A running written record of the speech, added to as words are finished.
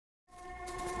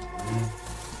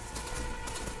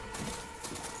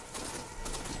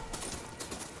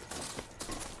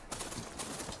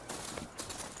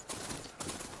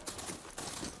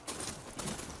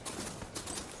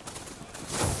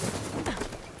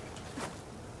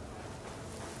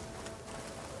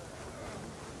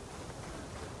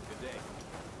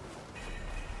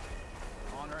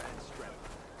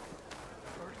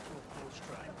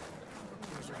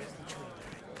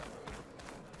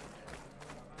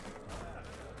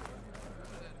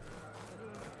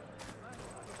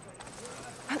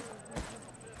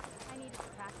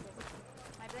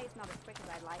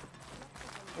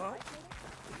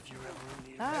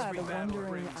the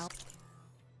wandering out.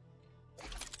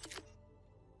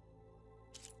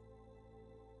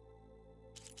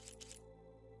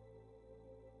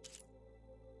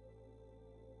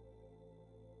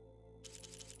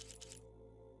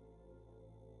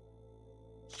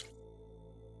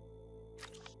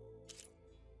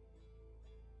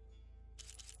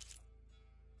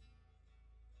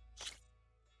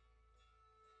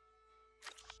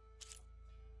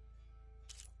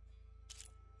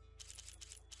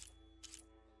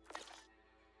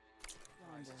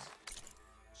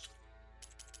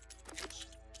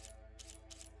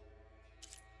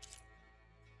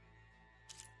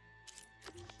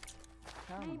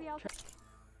 Maybe I'll...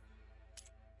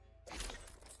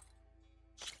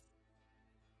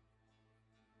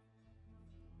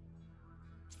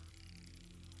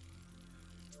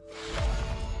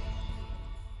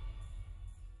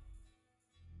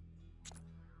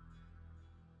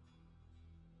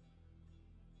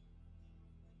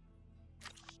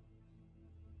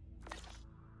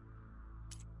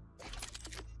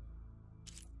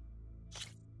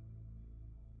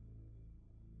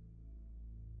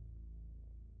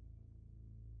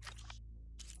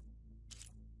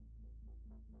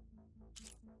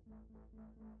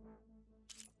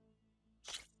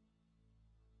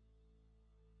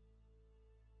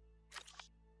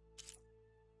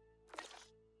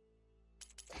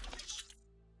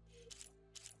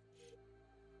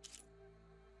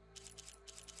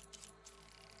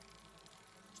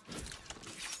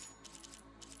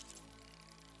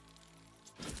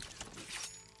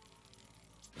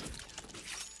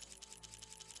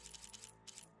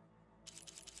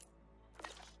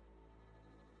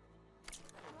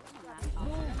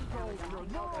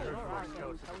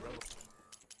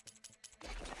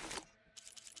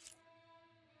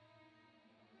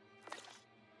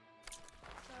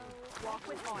 Walk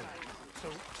with honor. So,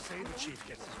 say the chief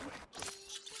gets his way.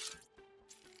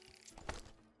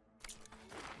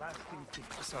 Last thing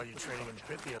I saw you training in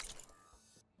Bithia.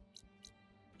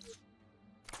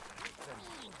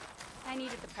 I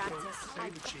needed the practice. Say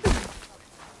the chief.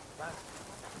 Our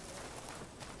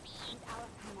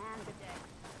command the day.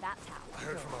 That's how. I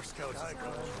heard from our scouts.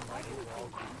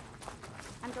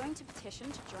 I'm going to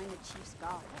petition to join the chief's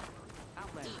guard.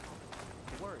 Outlander.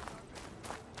 Word.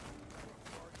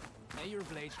 May your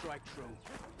blade strike true.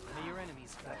 May your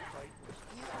enemies fall.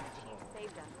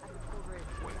 Saved them at the full root.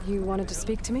 You wanted to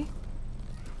speak to me?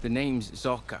 The name's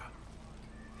Zolka.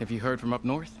 Have you heard from up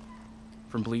north?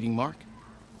 From Bleeding Mark?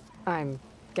 I'm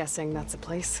guessing that's a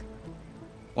place.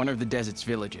 One of the desert's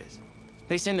villages.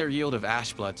 They send their yield of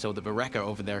ash blood so the Bereka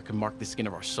over there can mark the skin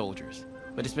of our soldiers.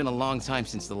 But it's been a long time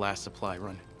since the last supply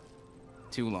run.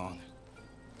 Too long.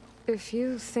 If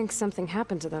you think something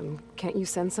happened to them, can't you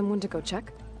send someone to go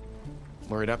check?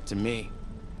 Were it up to me.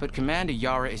 But Commander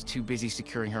Yara is too busy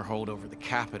securing her hold over the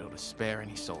capital to spare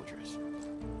any soldiers.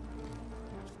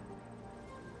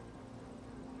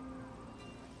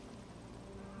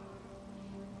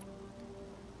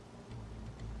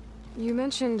 You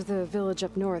mentioned the village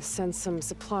up north sends some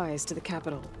supplies to the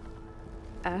capital.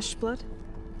 Ash blood?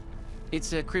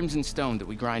 It's a crimson stone that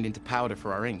we grind into powder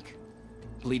for our ink.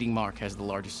 Bleeding Mark has the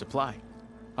largest supply.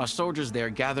 Our soldiers there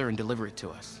gather and deliver it to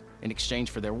us, in exchange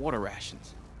for their water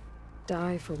rations.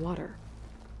 Die for water.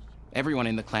 Everyone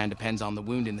in the clan depends on the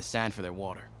wound in the sand for their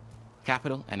water.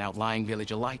 Capital and outlying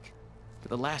village alike. But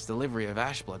the last delivery of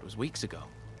ash blood was weeks ago.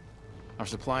 Our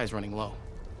supply is running low.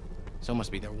 So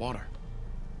must be their water.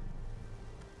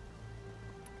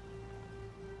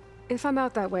 If I'm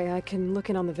out that way, I can look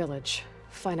in on the village,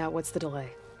 find out what's the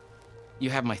delay. You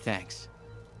have my thanks.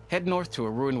 Head north to a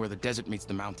ruin where the desert meets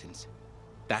the mountains.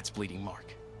 That's Bleeding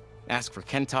Mark. Ask for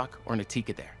Kentok or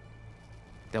Natika there.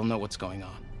 They'll know what's going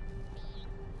on.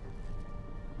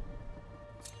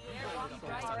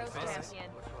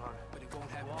 But it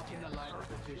won't have walk in the light of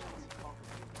the visions.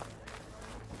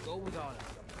 Go with honor.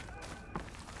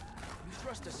 You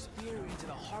thrust a spear into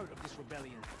the heart of this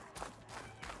rebellion.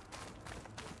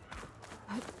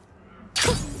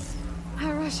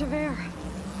 A rush of air.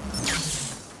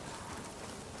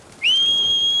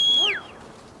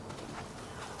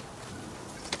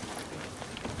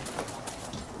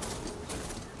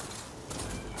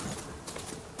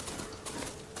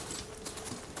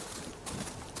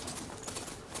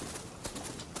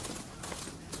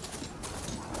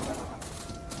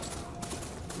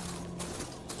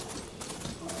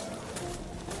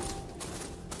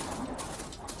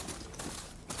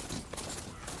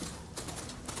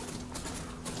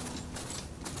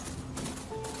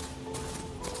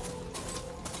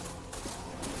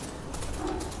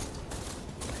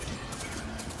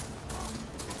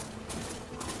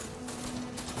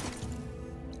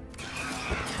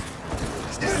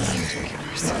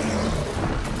 survivors.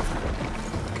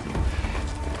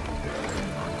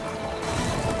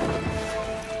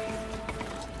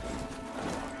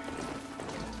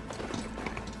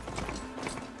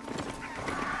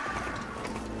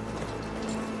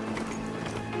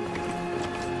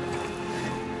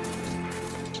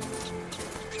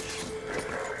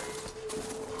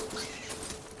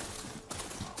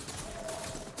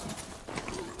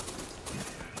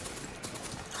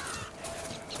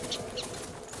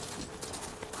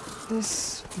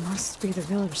 This must be the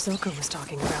village Silka was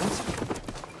talking about.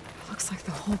 Looks like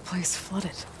the whole place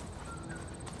flooded.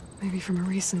 Maybe from a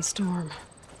recent storm.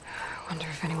 Wonder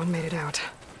if anyone made it out.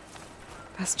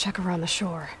 Best check around the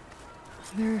shore.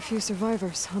 There are a few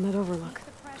survivors on that overlook.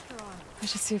 The pressure on. I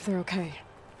should see if they're okay.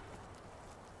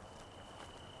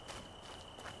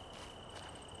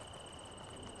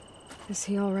 Is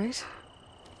he all right?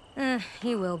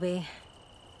 He will be.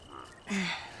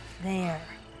 There.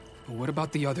 But what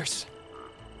about the others?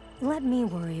 Let me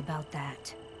worry about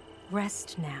that.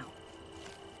 Rest now.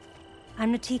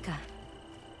 I'm Natika.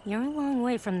 You're a long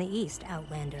way from the east,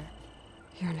 Outlander.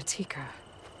 You're Natika.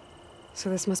 So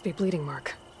this must be Bleeding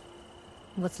Mark.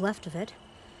 What's left of it?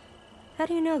 How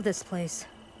do you know this place?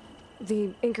 The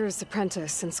Inker's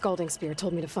apprentice and Scalding Spear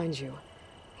told me to find you.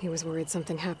 He was worried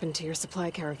something happened to your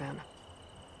supply caravan.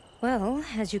 Well,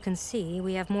 as you can see,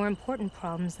 we have more important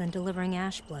problems than delivering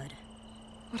Ashblood.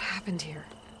 What happened here?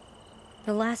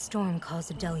 The last storm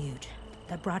caused a deluge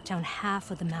that brought down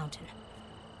half of the mountain.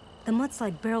 The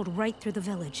mudslide barreled right through the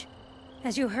village.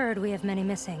 As you heard, we have many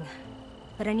missing,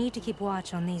 but I need to keep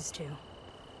watch on these two.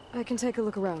 I can take a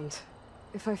look around.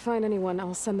 If I find anyone,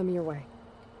 I'll send them your way.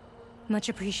 Much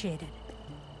appreciated.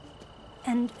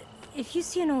 And if you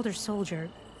see an older soldier,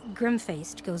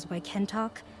 grim-faced, goes by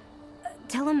Kentok,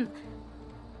 tell him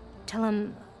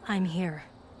I'm here.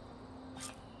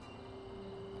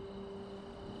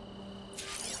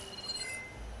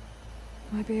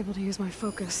 Might be able to use my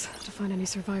focus to find any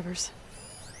survivors.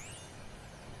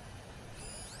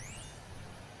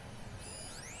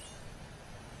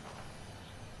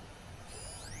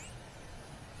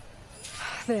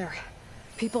 There.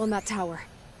 People in that tower.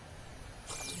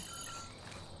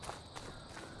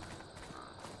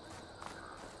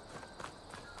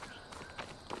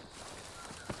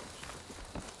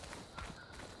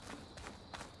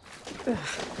 Ugh.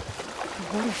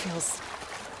 The water feels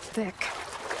thick.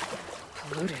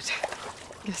 Polluted.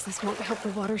 Guess this won't help the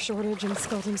water shortage and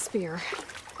Scalding Spear.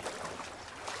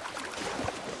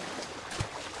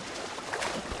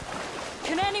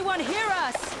 Can anyone hear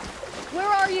us? Where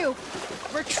are you?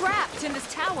 We're trapped in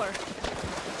this tower.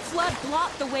 Flood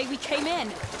blocked the way we came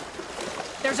in.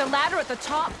 There's a ladder at the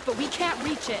top, but we can't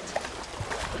reach it.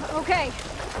 Okay,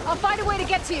 I'll find a way to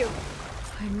get to you.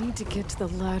 I need to get to the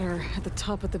ladder at the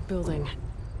top of the building.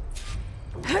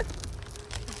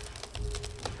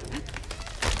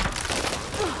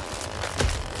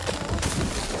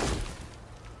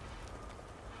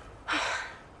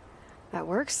 That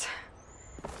works.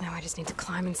 Now I just need to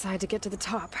climb inside to get to the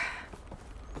top.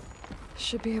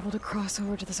 Should be able to cross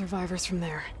over to the survivors from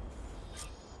there.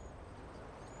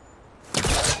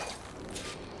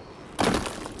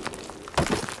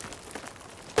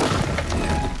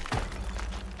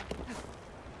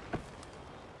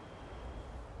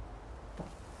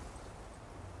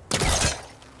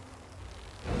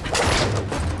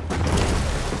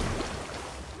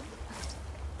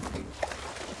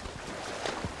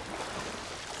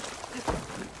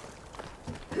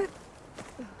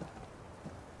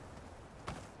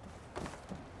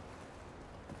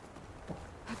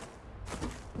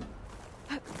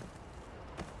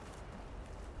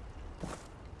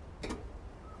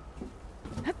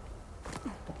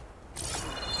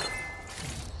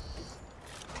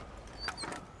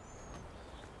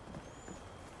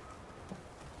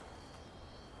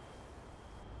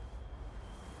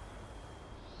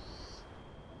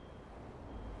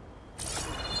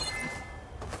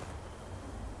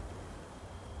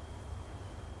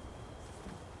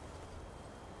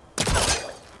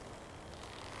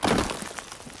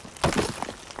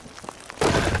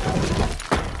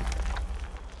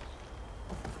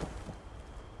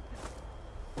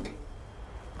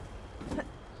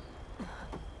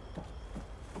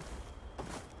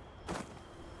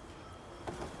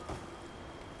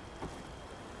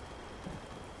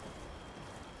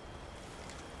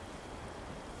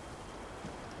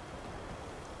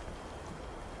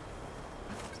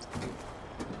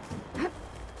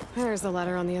 There's the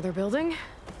ladder on the other building.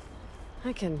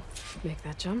 I can make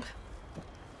that jump.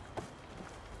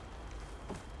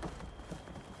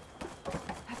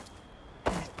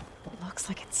 It looks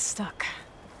like it's stuck.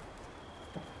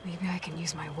 Maybe I can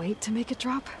use my weight to make it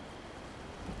drop?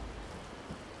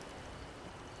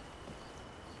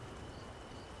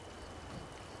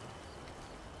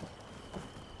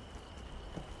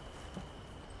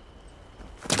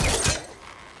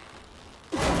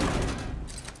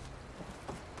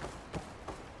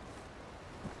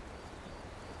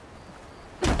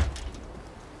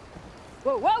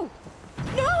 Whoa, whoa!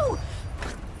 No!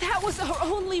 That was our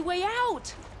only way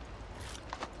out!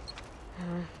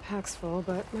 Pack's full,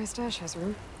 but my stash has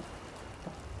room.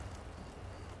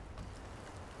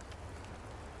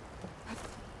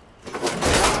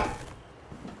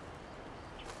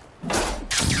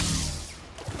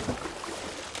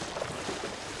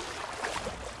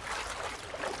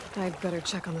 I'd better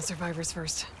check on the survivors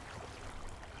first.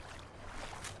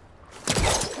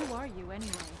 Who are you,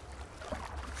 anyway?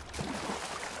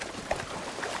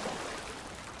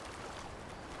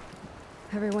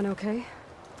 Everyone okay?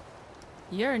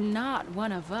 You're not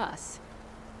one of us.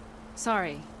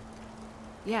 Sorry.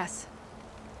 Yes.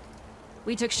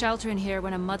 We took shelter in here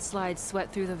when a mudslide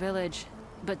swept through the village,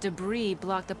 but debris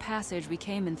blocked the passage we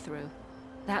came in through.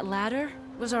 That ladder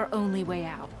was our only way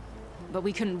out, but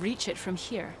we couldn't reach it from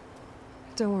here.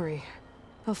 Don't worry.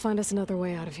 I'll find us another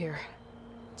way out of here.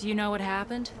 Do you know what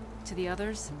happened to the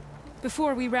others?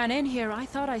 Before we ran in here, I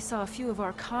thought I saw a few of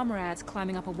our comrades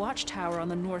climbing up a watchtower on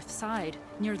the north side,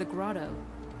 near the grotto.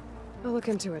 I'll look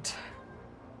into it.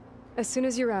 As soon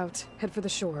as you're out, head for the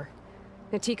shore.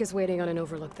 Natika's waiting on an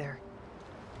overlook there.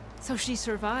 So she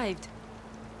survived.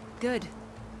 Good.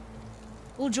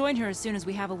 We'll join her as soon as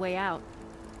we have a way out.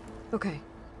 Okay.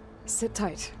 Sit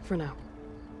tight for now.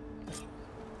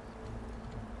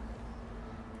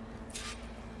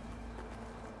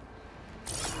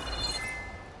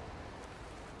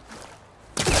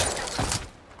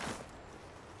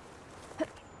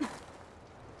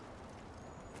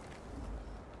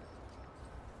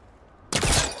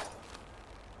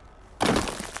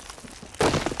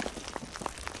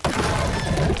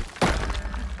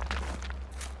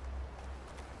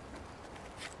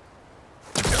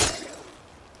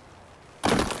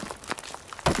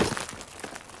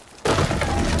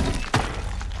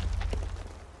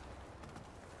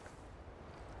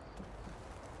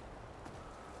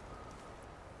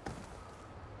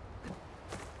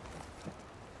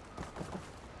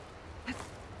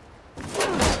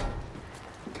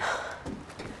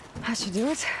 That should do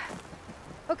it.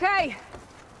 Okay.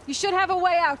 You should have a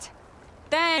way out.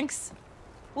 Thanks.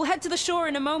 We'll head to the shore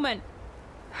in a moment.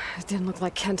 It didn't look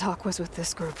like Kentok was with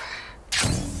this group.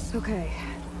 Okay.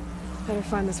 Better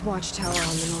find this watchtower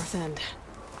on the north end.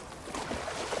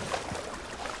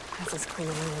 That's as clean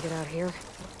as I'm gonna get out here.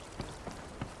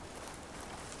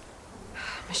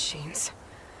 Machines.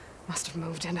 Must have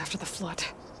moved in after the flood.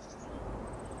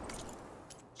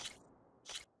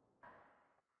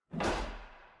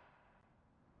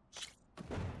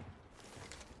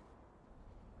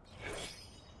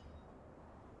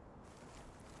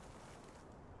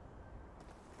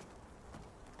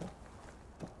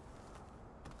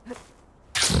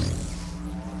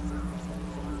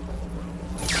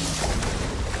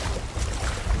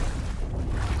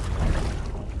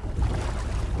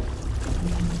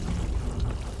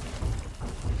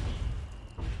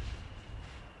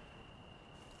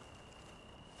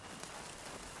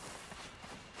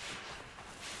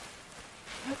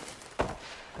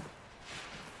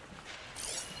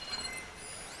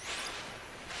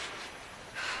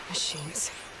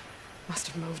 Machines. Must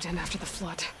have moved in after the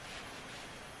flood.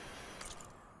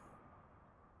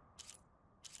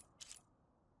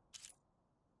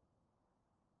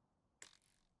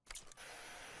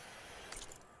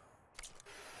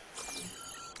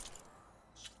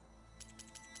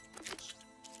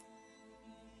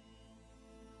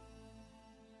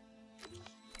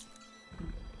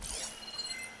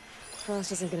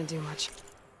 Frost isn't gonna do much.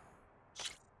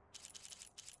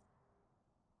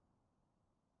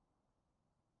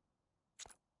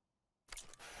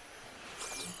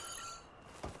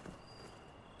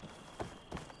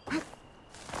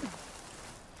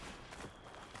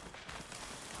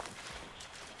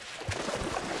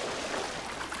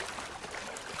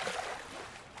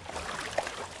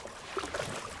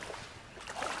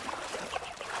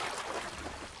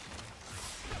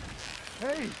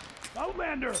 Hey,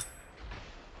 Outlander!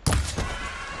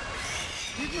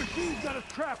 These machines got us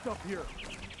trapped up here.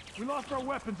 We lost our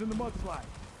weapons in the mudslide.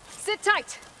 Sit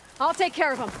tight! I'll take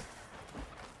care of them.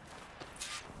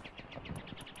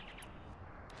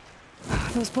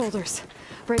 Those boulders.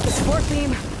 Break the support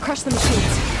beam, crush the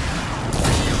machines.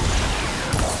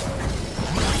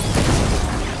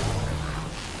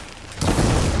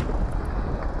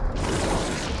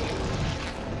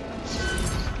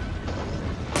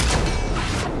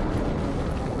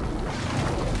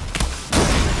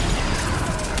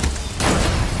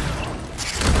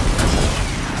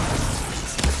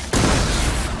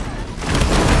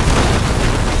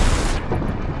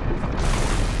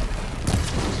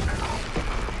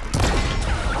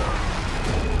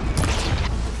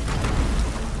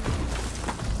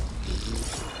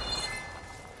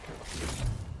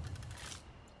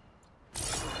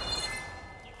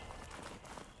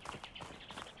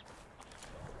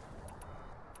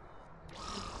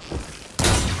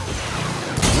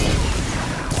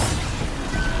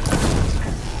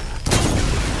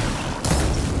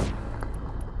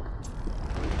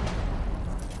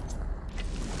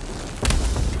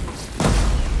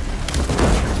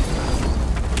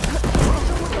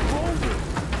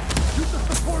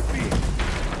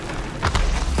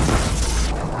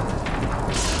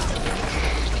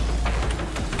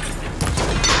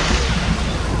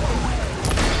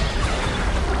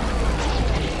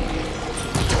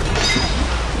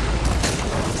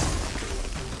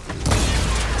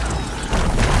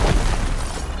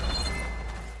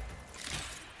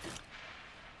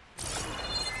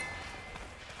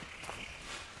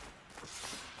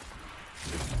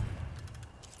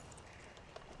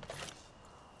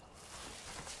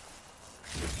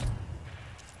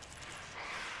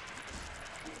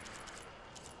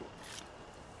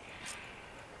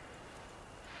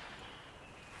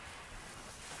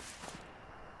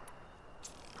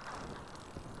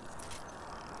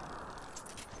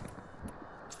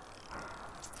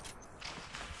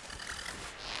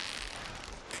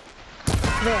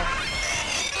 There.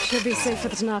 Should be safe for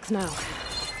the Tanakh now.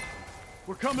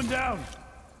 We're coming down.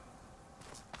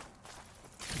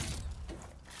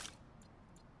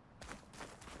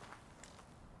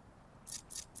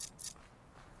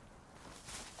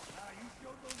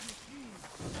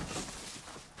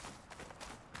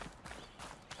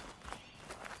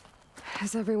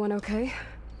 Is everyone okay?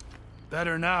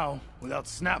 Better now, without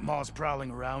snapmaws prowling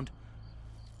around.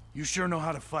 You sure know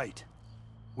how to fight.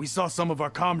 We saw some of our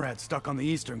comrades stuck on the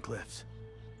eastern cliffs.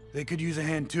 They could use a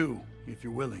hand too, if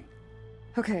you're willing.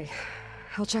 Okay,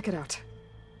 I'll check it out.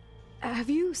 Have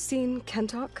you seen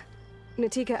Kentok?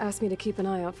 Natika asked me to keep an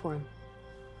eye out for him.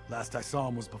 Last I saw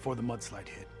him was before the mudslide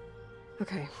hit.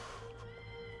 Okay.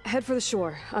 Head for the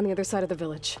shore, on the other side of the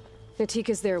village.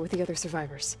 Natika's there with the other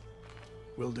survivors.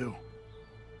 Will do.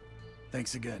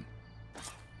 Thanks again.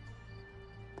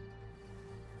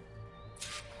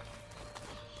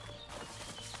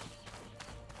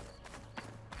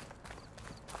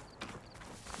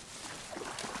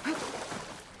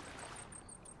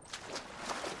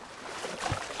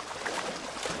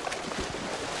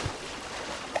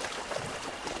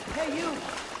 Hey, you!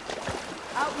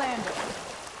 Outlander!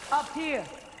 Up here!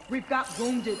 We've got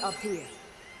wounded up here.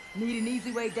 Need an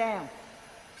easy way down.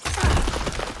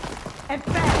 And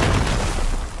fast!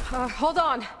 Hold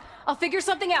on. I'll figure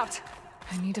something out.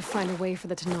 I need to find a way for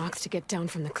the Tanakhs to get down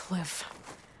from the cliff.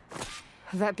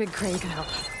 That big crane can help.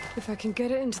 If I can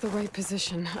get it into the right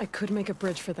position, I could make a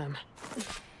bridge for them.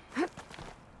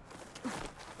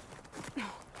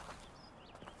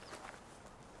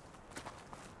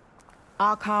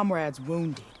 Our comrade's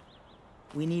wounded.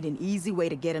 We need an easy way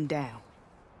to get him down.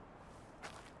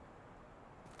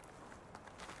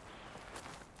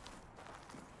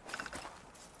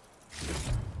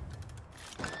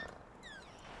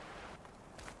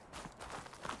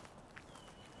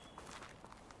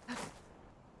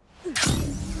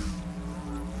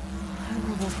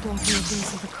 Rubble blocking the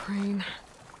base of the crane.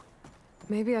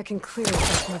 Maybe I can clear it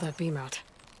to pull that beam out.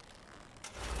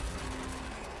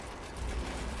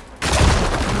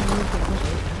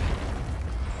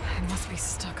 I must be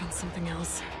stuck on something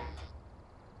else.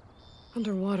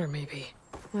 Underwater, maybe.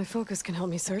 My focus can help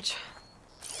me search.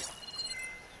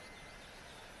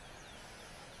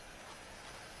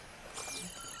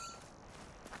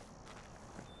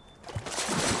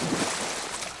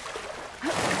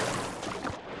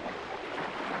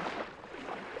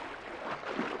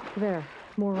 There,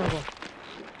 more rubble.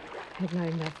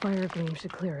 Igniting that fire gleam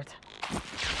should clear it.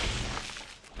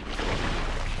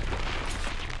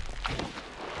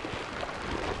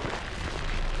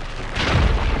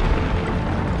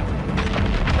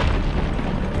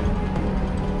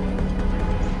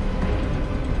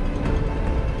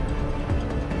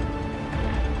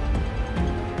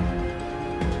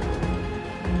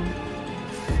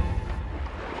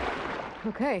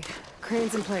 Okay,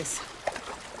 crane's in place.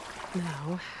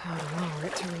 Now, how to lower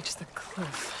it to reach the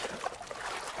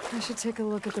cliff. I should take a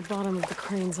look at the bottom of the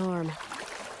crane's arm.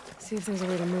 See if there's a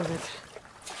way to move it.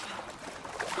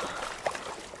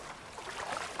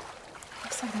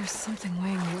 Looks like there's something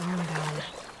weighing the arm down.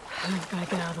 I've got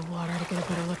to get out of the water to get a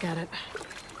better look at it.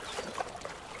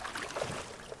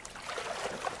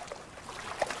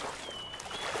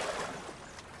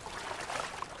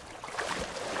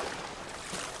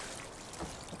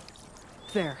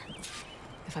 There.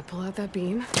 If I pull out that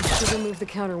beam, it should remove the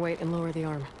counterweight and lower the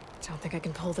arm. Don't think I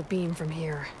can pull the beam from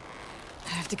here. I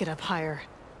have to get up higher.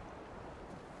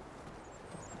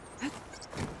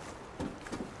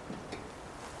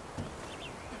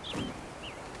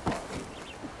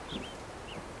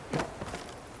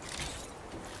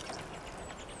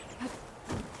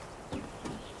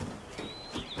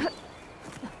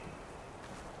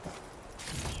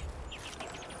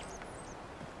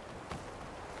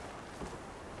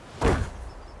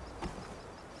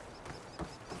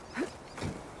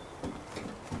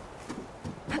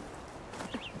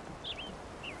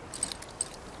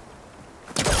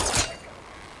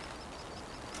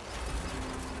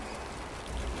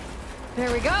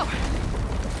 There we go!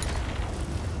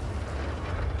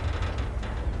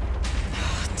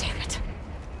 Oh, damn it.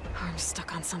 Arm's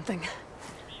stuck on something.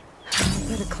 I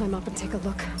better climb up and take a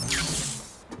look.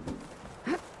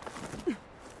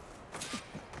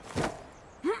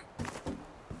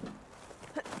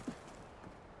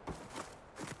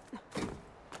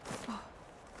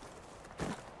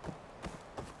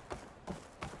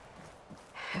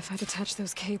 If I detach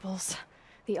those cables,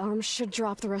 the arm should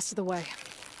drop the rest of the way.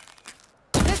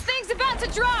 About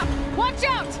to drop! Watch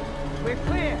out! We're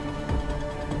clear!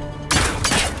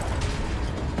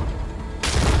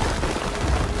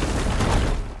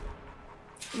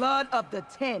 Blood of the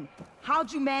 10.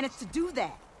 How'd you manage to do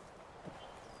that?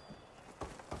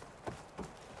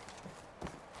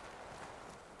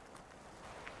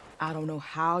 I don't know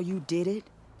how you did it,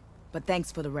 but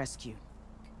thanks for the rescue.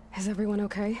 Is everyone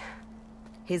okay?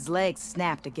 His legs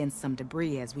snapped against some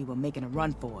debris as we were making a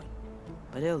run for it,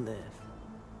 but he'll live.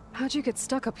 How'd you get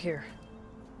stuck up here?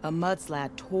 A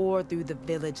mudslide tore through the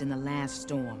village in the last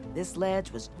storm. This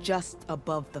ledge was just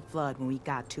above the flood when we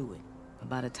got to it. But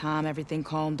by the time everything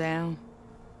calmed down,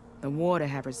 the water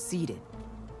had receded,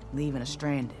 leaving us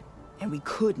stranded. And we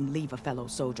couldn't leave a fellow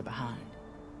soldier behind.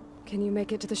 Can you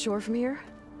make it to the shore from here?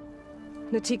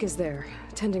 Natika's there,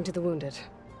 tending to the wounded.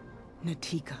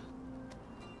 Natika.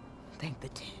 Thank the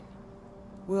tin.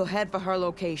 We'll head for her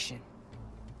location.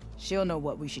 She'll know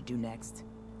what we should do next.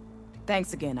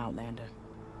 Thanks again, Outlander.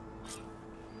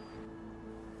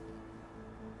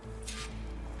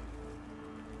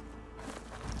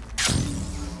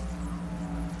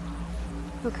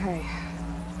 Okay.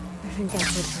 I think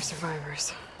that's it for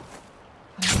survivors.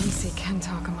 But I didn't see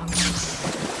Kentalk among them.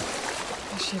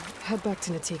 I should head back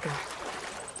to Natika.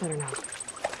 Let her know.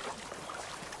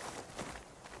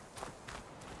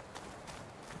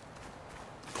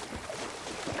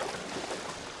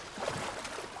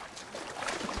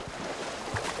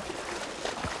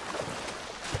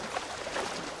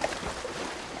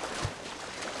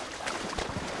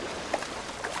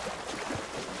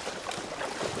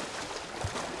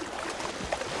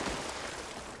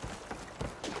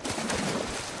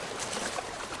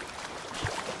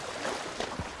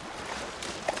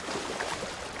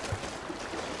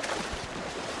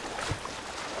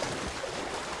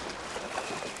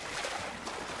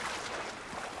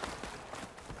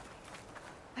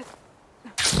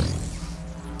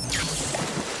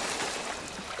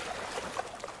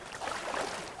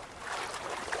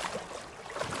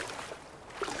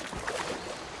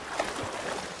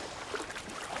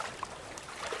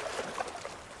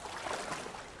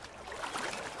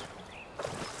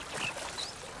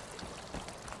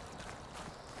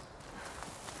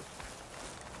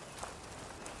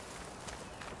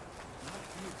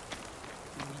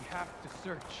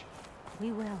 Search.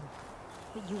 We will.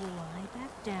 But you will lie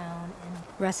back down and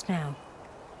rest now.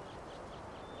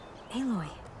 Aloy,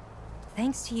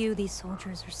 thanks to you, these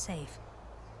soldiers are safe.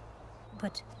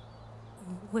 But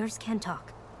where's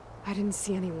Kentalk? I didn't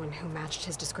see anyone who matched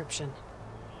his description.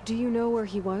 Do you know where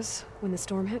he was when the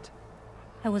storm hit?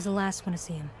 I was the last one to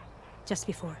see him, just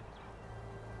before.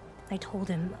 I told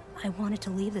him I wanted to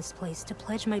leave this place to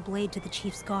pledge my blade to the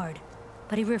Chief's guard,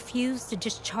 but he refused to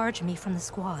discharge me from the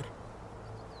squad.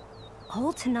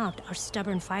 All Tenakth are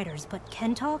stubborn fighters, but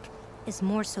Kentalk is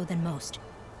more so than most.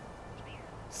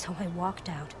 So I walked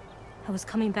out. I was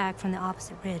coming back from the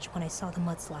opposite ridge when I saw the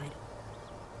mudslide.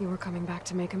 You were coming back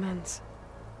to make amends.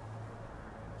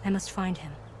 I must find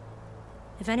him.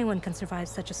 If anyone can survive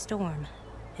such a storm,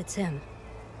 it's him.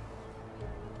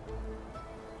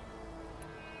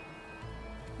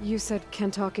 You said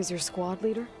Kentalk is your squad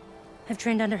leader? I've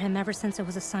trained under him ever since I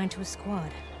was assigned to a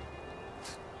squad.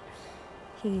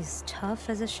 He's tough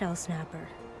as a shell snapper.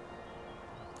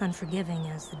 Unforgiving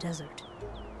as the desert.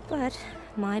 But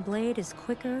my blade is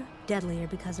quicker, deadlier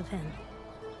because of him.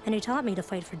 And he taught me to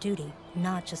fight for duty,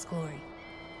 not just glory.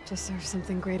 To serve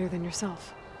something greater than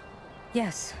yourself.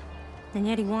 Yes, and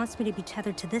yet he wants me to be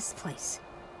tethered to this place,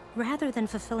 rather than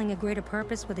fulfilling a greater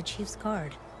purpose with the Chief's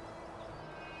guard.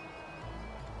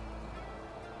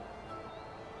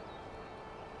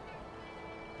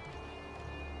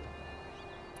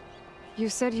 You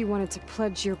said you wanted to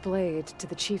pledge your blade to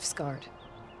the Chief's guard.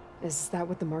 Is that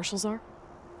what the Marshals are?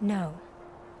 No.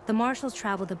 The Marshals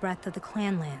travel the breadth of the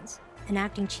clan lands,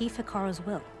 enacting Chief Hikaru's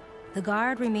will. The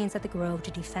guard remains at the Grove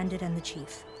to defend it and the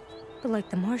Chief. But like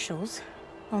the Marshals,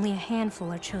 only a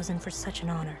handful are chosen for such an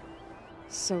honor.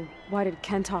 So why did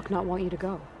Kentalk not want you to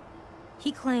go?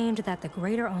 He claimed that the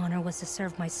greater honor was to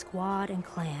serve my squad and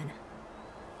clan.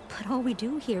 But all we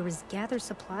do here is gather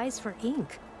supplies for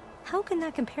ink. How can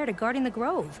that compare to guarding the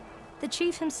Grove? The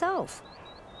Chief himself.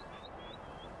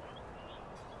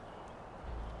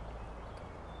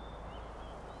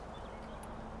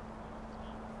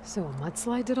 So a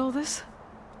mudslide did all this?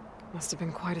 Must have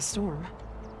been quite a storm.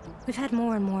 We've had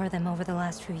more and more of them over the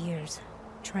last few years.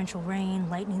 Torrential rain,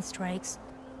 lightning strikes,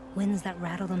 winds that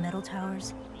rattle the metal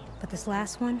towers. But this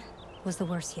last one was the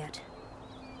worst yet.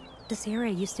 This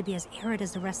area used to be as arid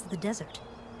as the rest of the desert.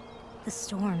 The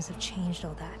storms have changed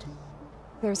all that.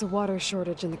 There's a water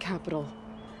shortage in the capital.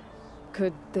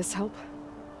 Could this help?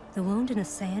 The wound in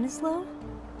Asayan is low?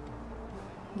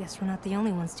 Guess we're not the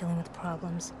only ones dealing with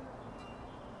problems.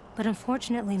 But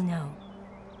unfortunately, no.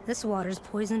 This water's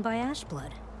poisoned by ash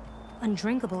blood.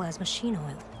 Undrinkable as machine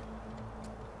oil.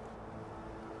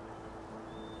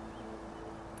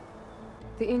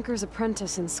 The Inker's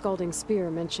apprentice in Scalding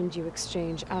Spear mentioned you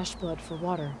exchange ash blood for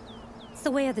water. It's the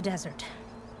way of the desert,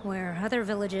 where other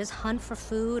villages hunt for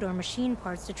food or machine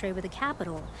parts to trade with the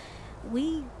capital.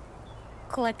 We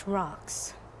collect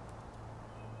rocks.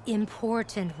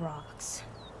 Important rocks.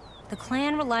 The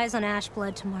clan relies on ash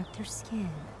blood to mark their skin.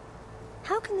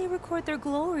 How can they record their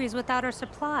glories without our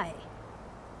supply?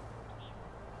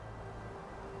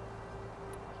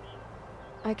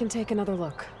 I can take another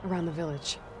look around the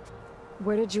village.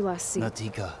 Where did you last see?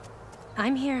 Natika,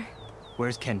 I'm here.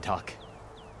 where's Kentuck?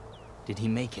 Did he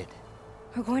make it?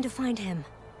 We're going to find him.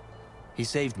 He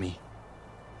saved me.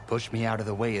 Pushed me out of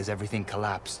the way as everything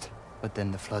collapsed. But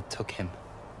then the flood took him.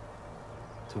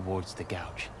 Towards the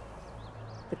gouge.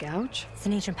 The gouge? It's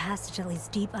an ancient passage that leads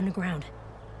deep underground.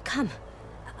 Come.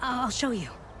 I'll show you.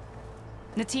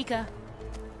 Natika,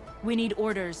 we need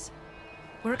orders.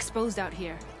 We're exposed out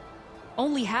here.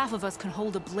 Only half of us can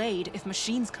hold a blade if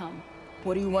machines come.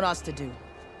 What do you want us to do?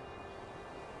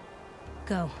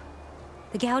 Go.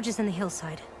 The gouge is in the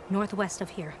hillside, northwest of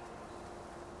here.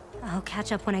 I'll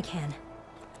catch up when I can.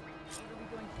 What are we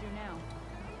going to do now?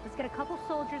 Let's get a couple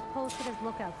soldiers posted as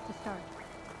lookouts to start.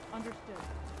 Understood.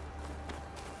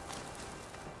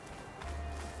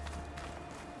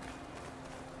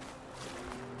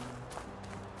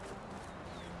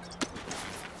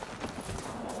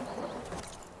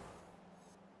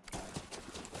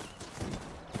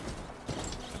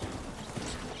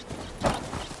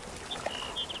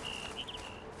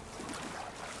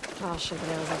 I'll shake it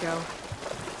out as I go.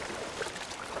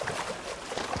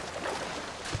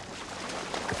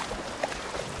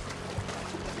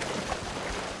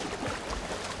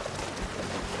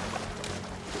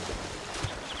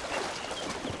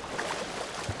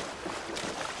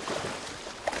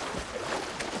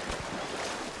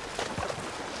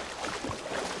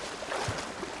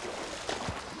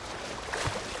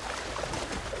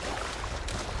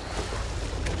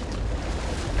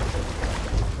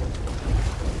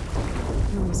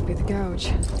 Must be the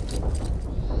gouge.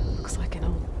 Looks like an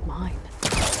old mine.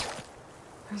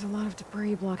 There's a lot of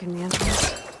debris blocking the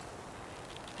entrance.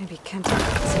 Maybe Kent can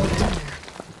get something in there.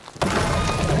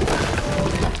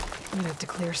 I'm gonna have to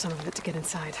clear some of it to get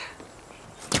inside.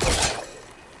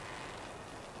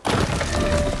 Time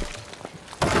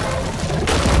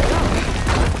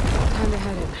to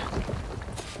head in.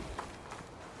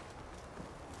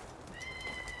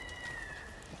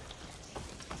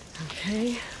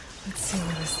 Okay. Let's see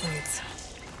where this leads.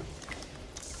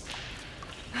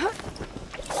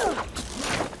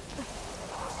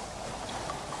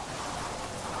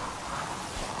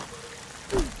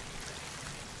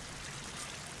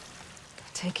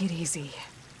 Take it easy.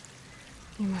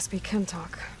 You must be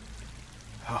Kentuck.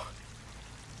 Oh.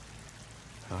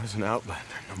 I was an outlander,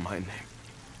 no my name.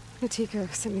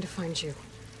 Natika sent me to find you.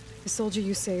 The soldier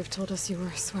you saved told us you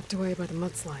were swept away by the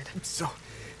mudslide. So,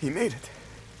 he made it.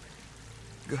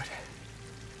 Good.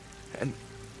 And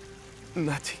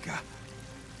Natika,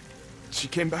 she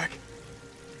came back?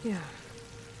 Yeah.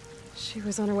 She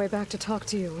was on her way back to talk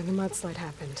to you when the mudslide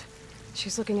happened.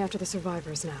 She's looking after the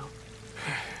survivors now.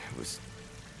 It was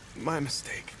my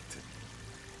mistake to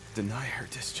deny her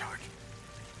discharge.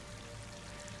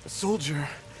 A soldier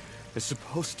is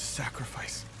supposed to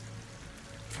sacrifice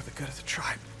for the good of the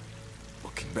tribe.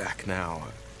 Looking back now,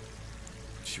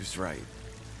 she was right.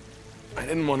 I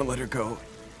didn't want to let her go.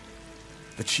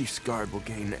 The chief's guard will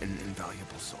gain an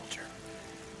invaluable soldier.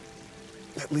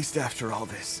 At least after all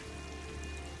this,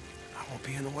 I won't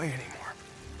be in the way anymore.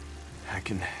 I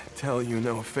can tell you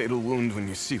know a fatal wound when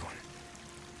you see one.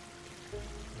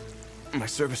 My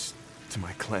service to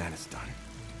my clan is done.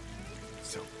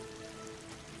 So,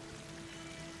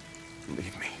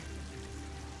 leave me.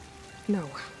 No,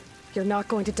 you're not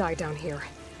going to die down here.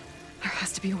 There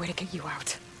has to be a way to get you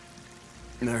out.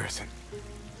 There isn't.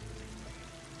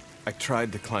 I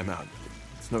tried to climb out, but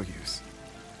it's no use.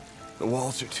 The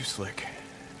walls are too slick.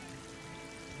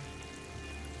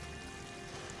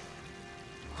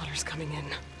 Water's coming in.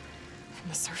 From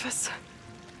the surface?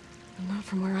 But not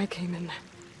from where I came in.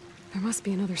 There must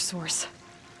be another source.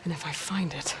 And if I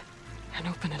find it, and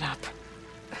open it up...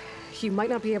 You might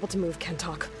not be able to move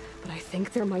Kentuck, but I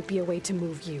think there might be a way to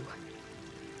move you.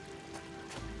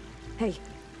 Hey.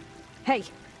 Hey!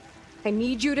 I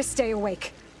need you to stay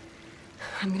awake.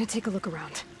 I'm gonna take a look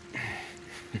around.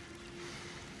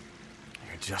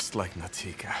 You're just like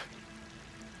Natika.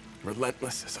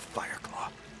 Relentless as a fireclaw.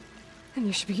 And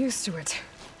you should be used to it.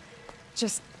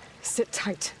 Just sit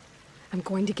tight. I'm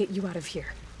going to get you out of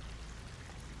here.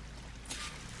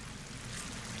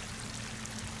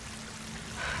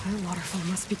 That waterfall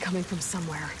must be coming from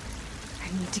somewhere.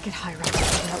 I need to get higher up to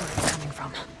figure out where it's coming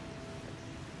from.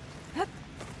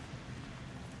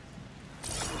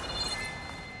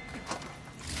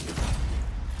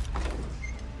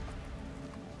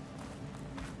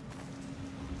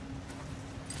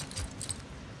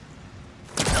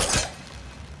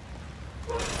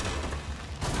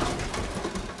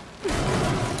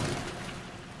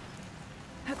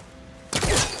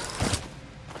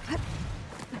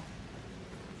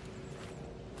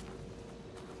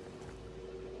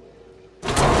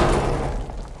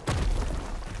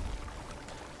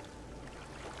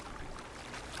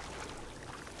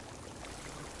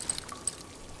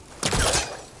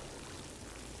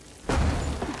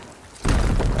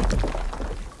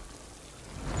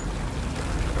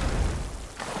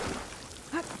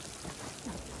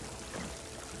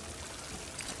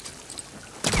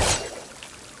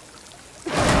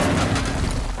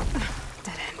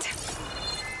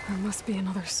 must be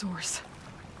another source.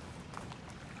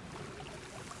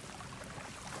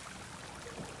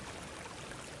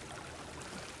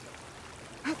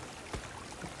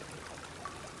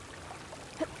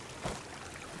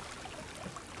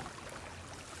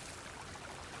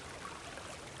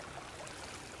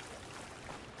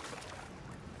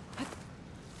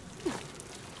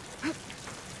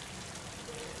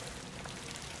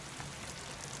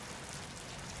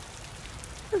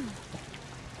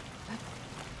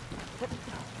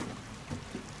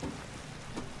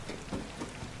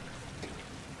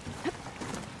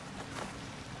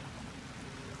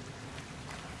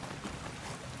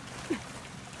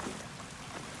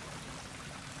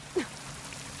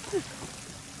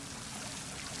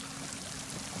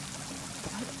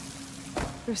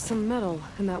 There's some metal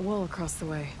in that wall across the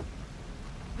way.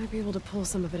 Might be able to pull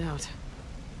some of it out.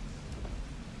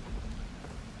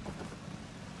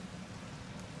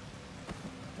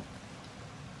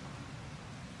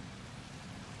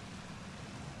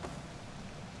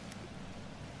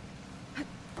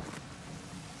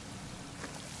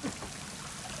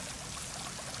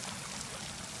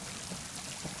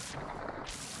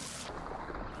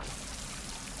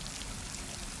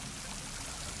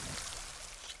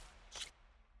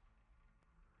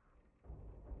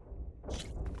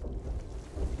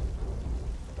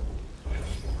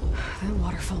 That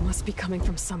waterfall must be coming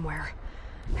from somewhere.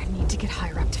 I need to get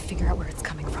higher up to figure out where it's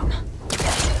coming from.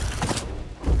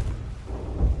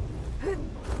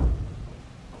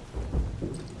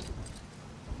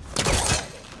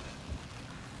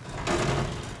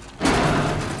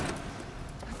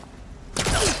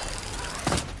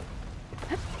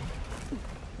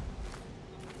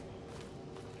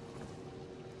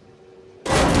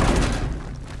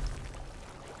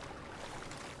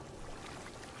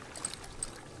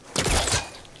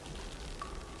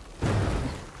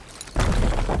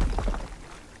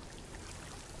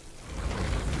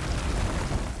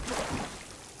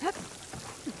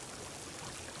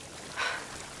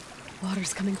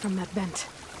 Water's coming from that vent.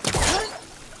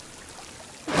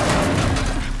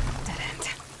 Dead end.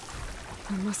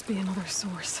 There must be another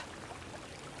source.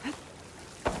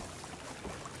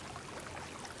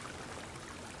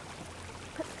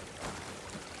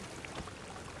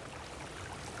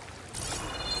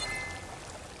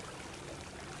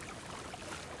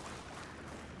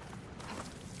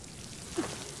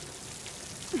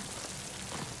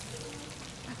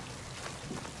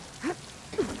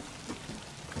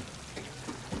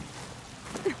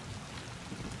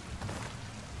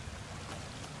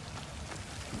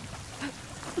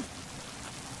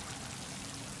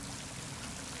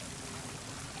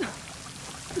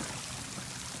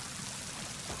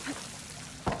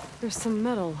 There's some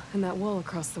metal in that wall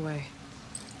across the way.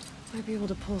 Might be able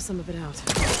to pull some of it out.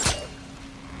 I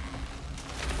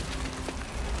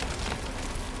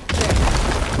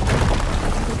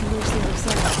think we can reach the other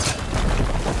side.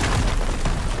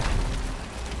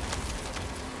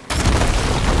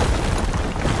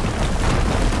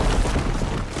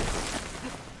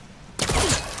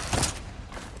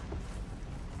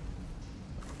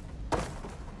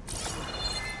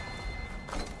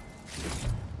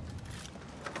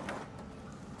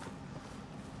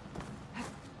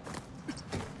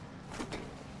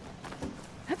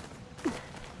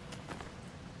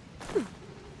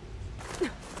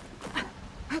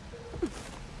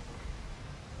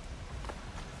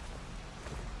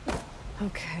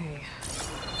 Okay.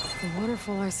 The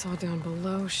waterfall I saw down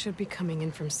below should be coming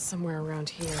in from somewhere around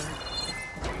here.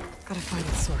 Gotta find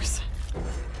its source.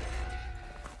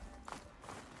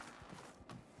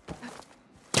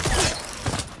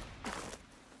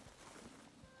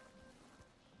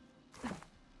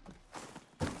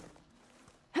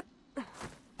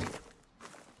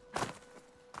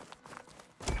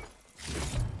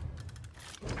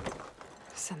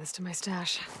 Send this to my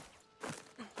stash.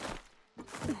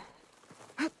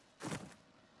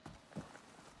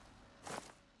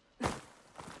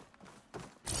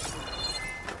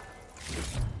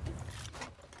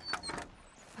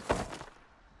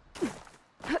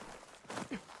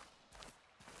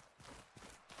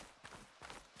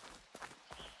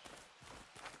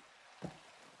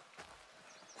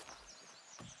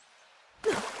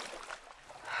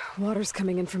 Water's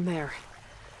coming in from there.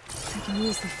 I can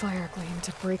use the fire gleam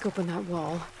to break open that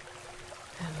wall.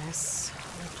 And this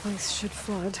whole place should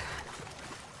flood.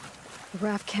 The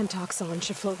raft Kentock's on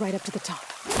should float right up to the top.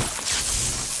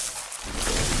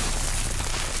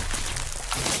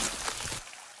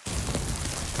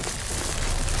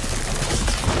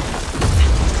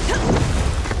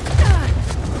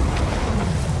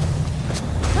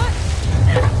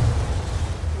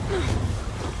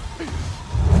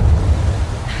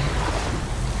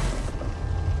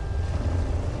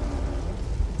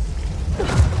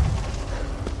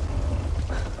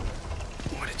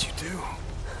 do?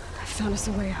 I found us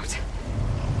a way out.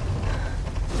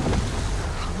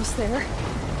 Almost there.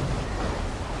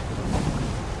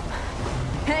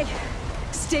 Hey!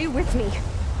 Stay with me!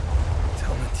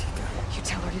 Tell Natika. You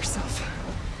tell her yourself.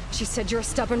 She said you're a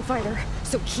stubborn fighter,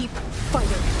 so keep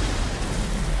fighting.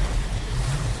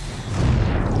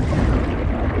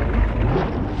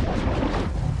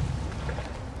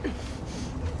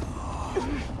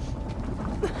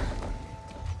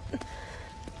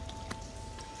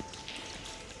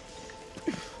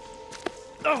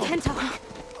 Kento!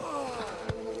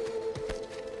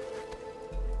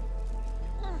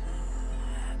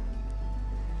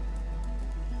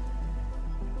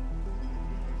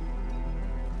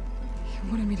 You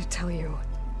wanted me to tell you.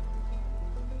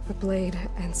 The blade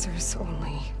answers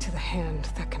only to the hand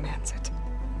that commands it.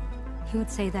 He would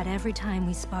say that every time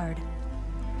we sparred.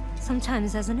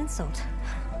 Sometimes as an insult.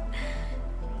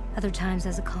 Other times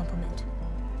as a compliment.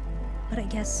 But I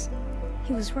guess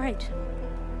he was right.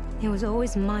 It was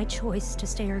always my choice to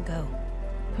stay or go.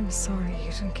 I'm sorry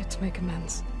you didn't get to make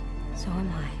amends. So am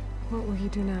I. What will you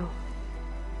do now?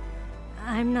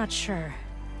 I'm not sure.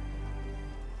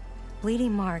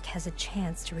 Bleeding Mark has a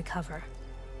chance to recover.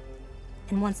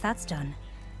 And once that's done,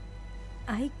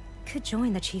 I could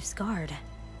join the Chief's Guard.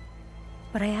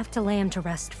 But I have to lay him to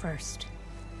rest first.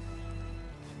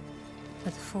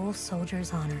 With full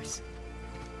soldier's honors.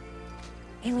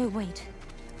 Aloy, wait.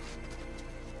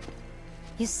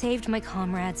 You saved my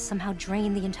comrades, somehow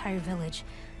drained the entire village.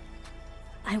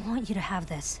 I want you to have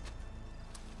this.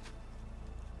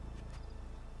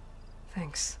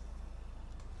 Thanks.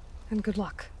 And good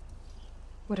luck.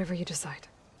 Whatever you decide.